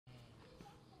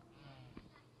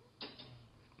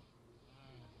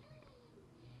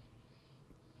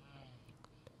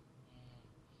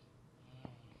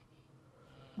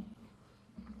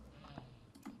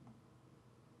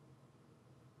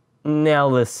Now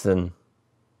listen.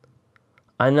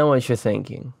 I know what you're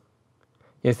thinking.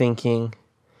 You're thinking,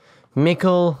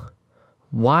 Mickell,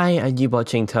 why are you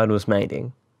watching turtles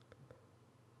mating?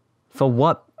 For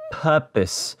what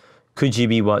purpose could you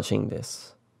be watching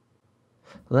this?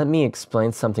 Let me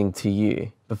explain something to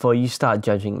you before you start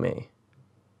judging me.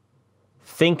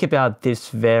 Think about this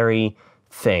very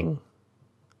thing.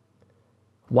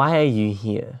 Why are you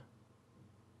here?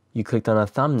 You clicked on a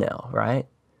thumbnail, right?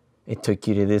 It took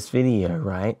you to this video,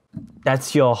 right?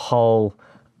 That's your whole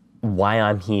why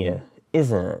I'm here,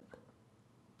 isn't it?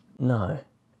 No,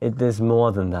 there's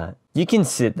more than that. You can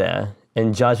sit there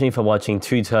and judge me for watching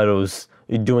two turtles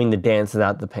doing the dance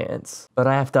without the pants. But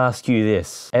I have to ask you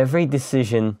this. Every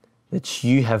decision that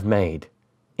you have made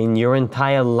in your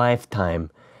entire lifetime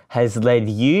has led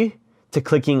you to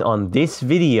clicking on this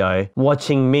video,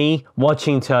 watching me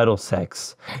watching turtle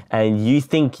sex. And you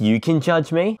think you can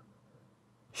judge me?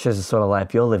 Shows the sort of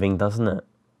life you're living, doesn't it?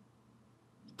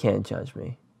 You can't judge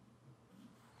me.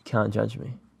 You can't judge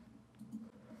me.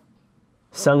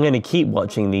 So I'm going to keep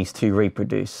watching these two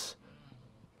reproduce,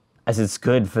 as it's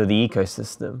good for the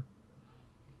ecosystem.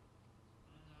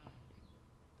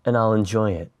 And I'll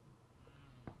enjoy it.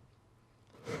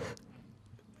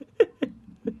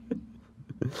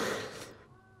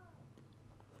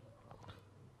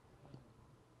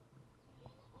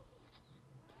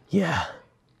 Yeah.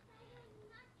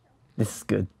 This is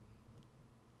good.